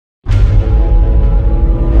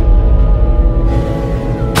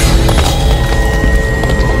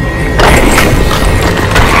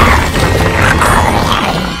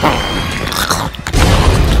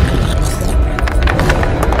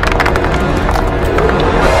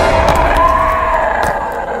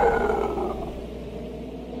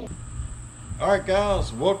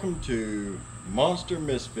welcome to Monster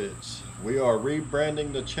Misfits. We are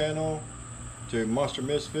rebranding the channel to Monster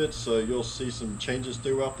Misfits, so you'll see some changes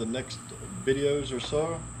throughout the next videos or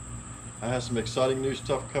so. I have some exciting new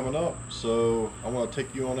stuff coming up, so I want to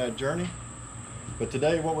take you on that journey. But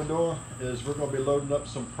today what we're doing is we're going to be loading up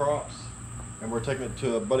some props, and we're taking it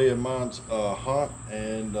to a buddy of mine's hunt,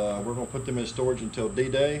 and we're going to put them in storage until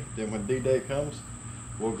D-Day. Then when D-Day comes,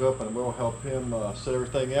 we'll go up and we'll help him set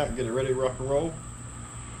everything out and get it ready to rock and roll.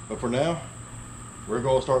 But for now, we're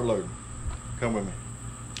going to start loading. Come with me.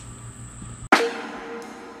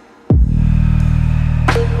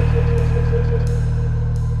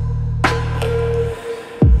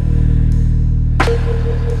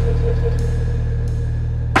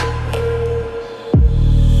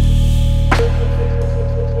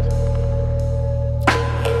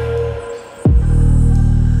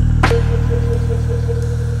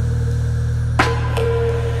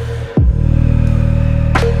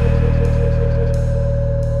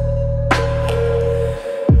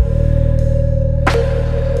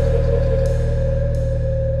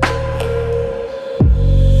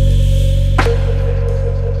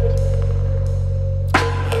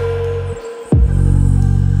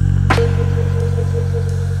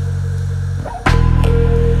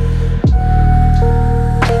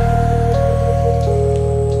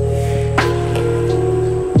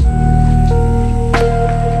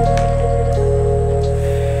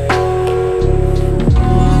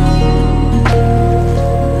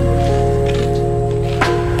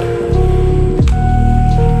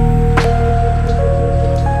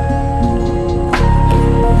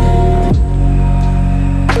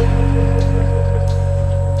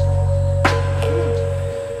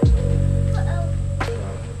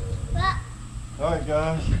 Alright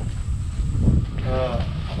guys,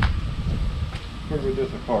 what do we do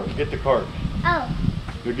with the cart? Get the cart. Oh.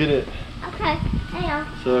 Go get it. Okay, hang on.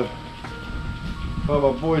 So,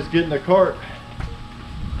 while my boys get in the cart,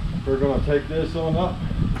 we're going to take this on up,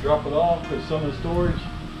 drop it off, put some in storage.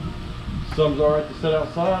 Some's alright to set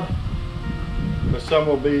outside, but some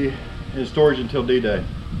will be in storage until D-Day.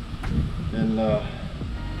 And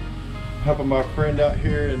helping my friend out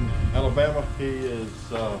here in Alabama, he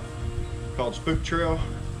is called Spook Trail,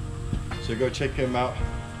 so go check him out.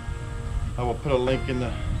 I will put a link in the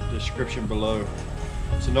description below.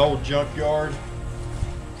 It's an old junkyard.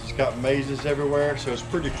 It's got mazes everywhere, so it's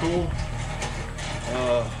pretty cool.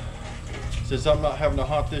 Since I'm not having a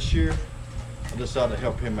hunt this year, I decided to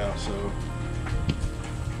help him out. So,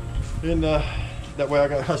 and that way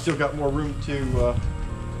I still got more room to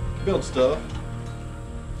build stuff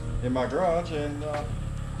in my garage, and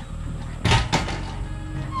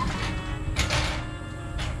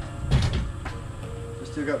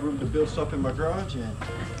still got room to build stuff in my garage and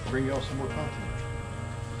bring y'all some more content.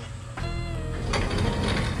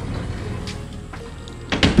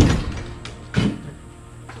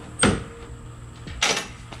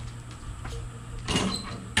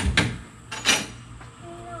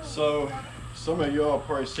 So some of y'all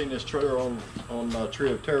probably seen this trailer on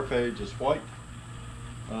Tree of Terror page. It's white.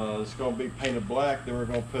 It's going to be painted black. Then we're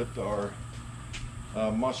going to put our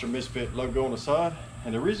Monster Misfit logo on the side.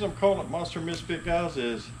 And the reason I'm calling it Monster Misfit, guys,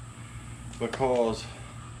 is because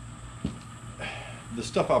the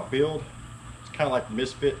stuff I build, it's kind of like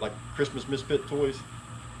Misfit, like Christmas Misfit toys.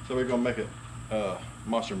 So we're going to make it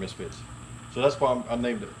Monster Misfits. So that's why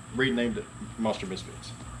I renamed it Monster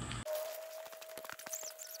Misfits.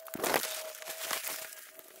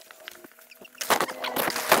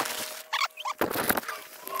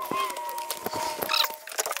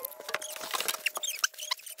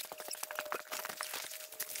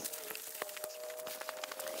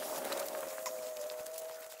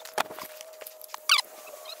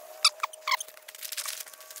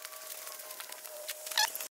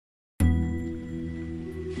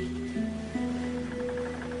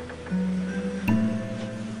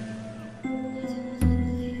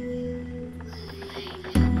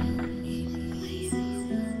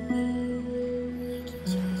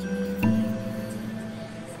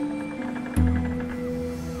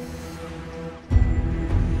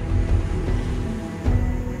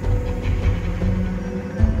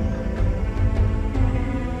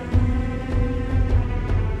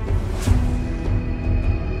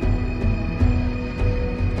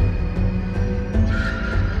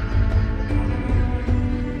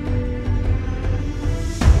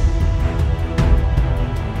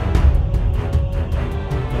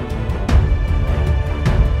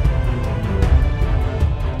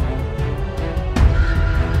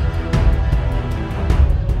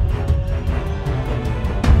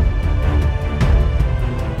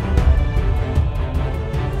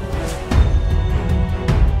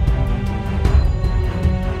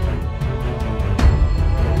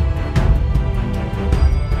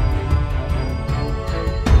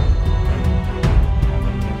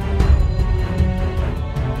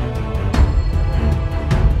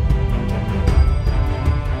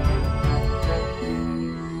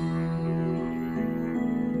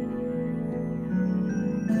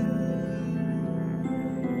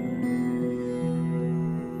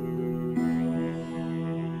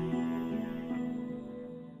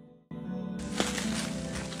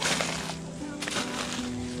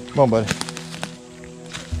 Come on, buddy.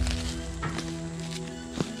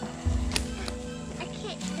 I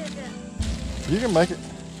can't do that. You can make it.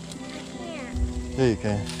 I can't. Yeah, you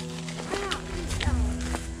can.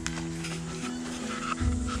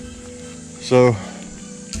 So,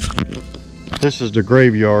 this is the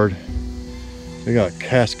graveyard. We got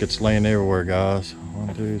caskets laying everywhere, guys.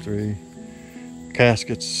 1, 2, 3.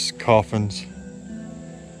 Caskets, coffins,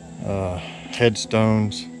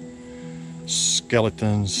 headstones,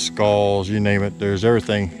 skeletons, skulls, you name it. There's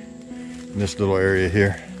everything in this little area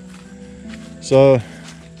here. So,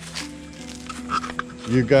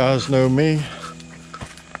 you guys know me.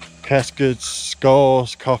 Caskets,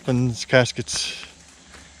 skulls, coffins, caskets.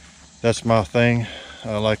 That's my thing.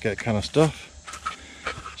 I like that kind of stuff.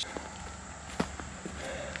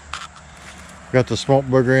 Got the smoke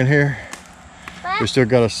burger in here. We still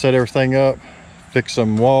got to set everything up, fix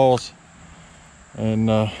some walls, and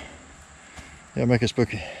yeah, make it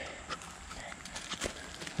spooky.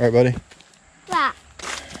 All right, buddy. Yeah.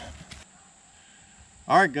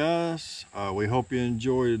 All right, guys. We hope you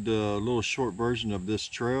enjoyed a little short version of this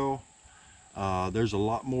trail. There's a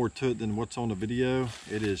lot more to it than what's on the video.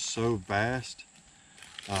 It is so vast.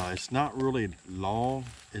 It's not really long.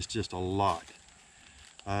 It's just a lot.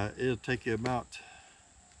 It'll take you about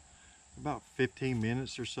 15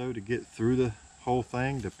 minutes or so to get through the whole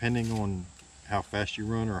thing, depending on how fast you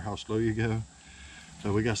run or how slow you go.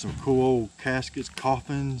 So we got some cool old caskets,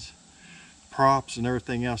 coffins, props, and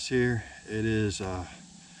everything else here. It is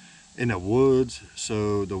in the woods,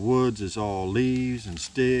 so the woods is all leaves and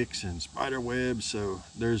sticks and spider webs, so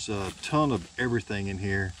there's a ton of everything in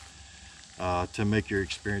here to make your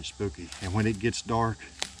experience spooky. And when it gets dark,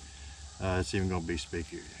 it's even gonna be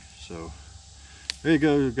spookier. So there you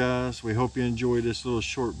go, guys. We hope you enjoyed this little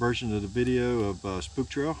short version of the video of Spook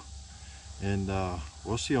Trail, and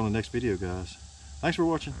we'll see you on the next video, guys. Thanks for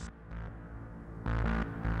watching.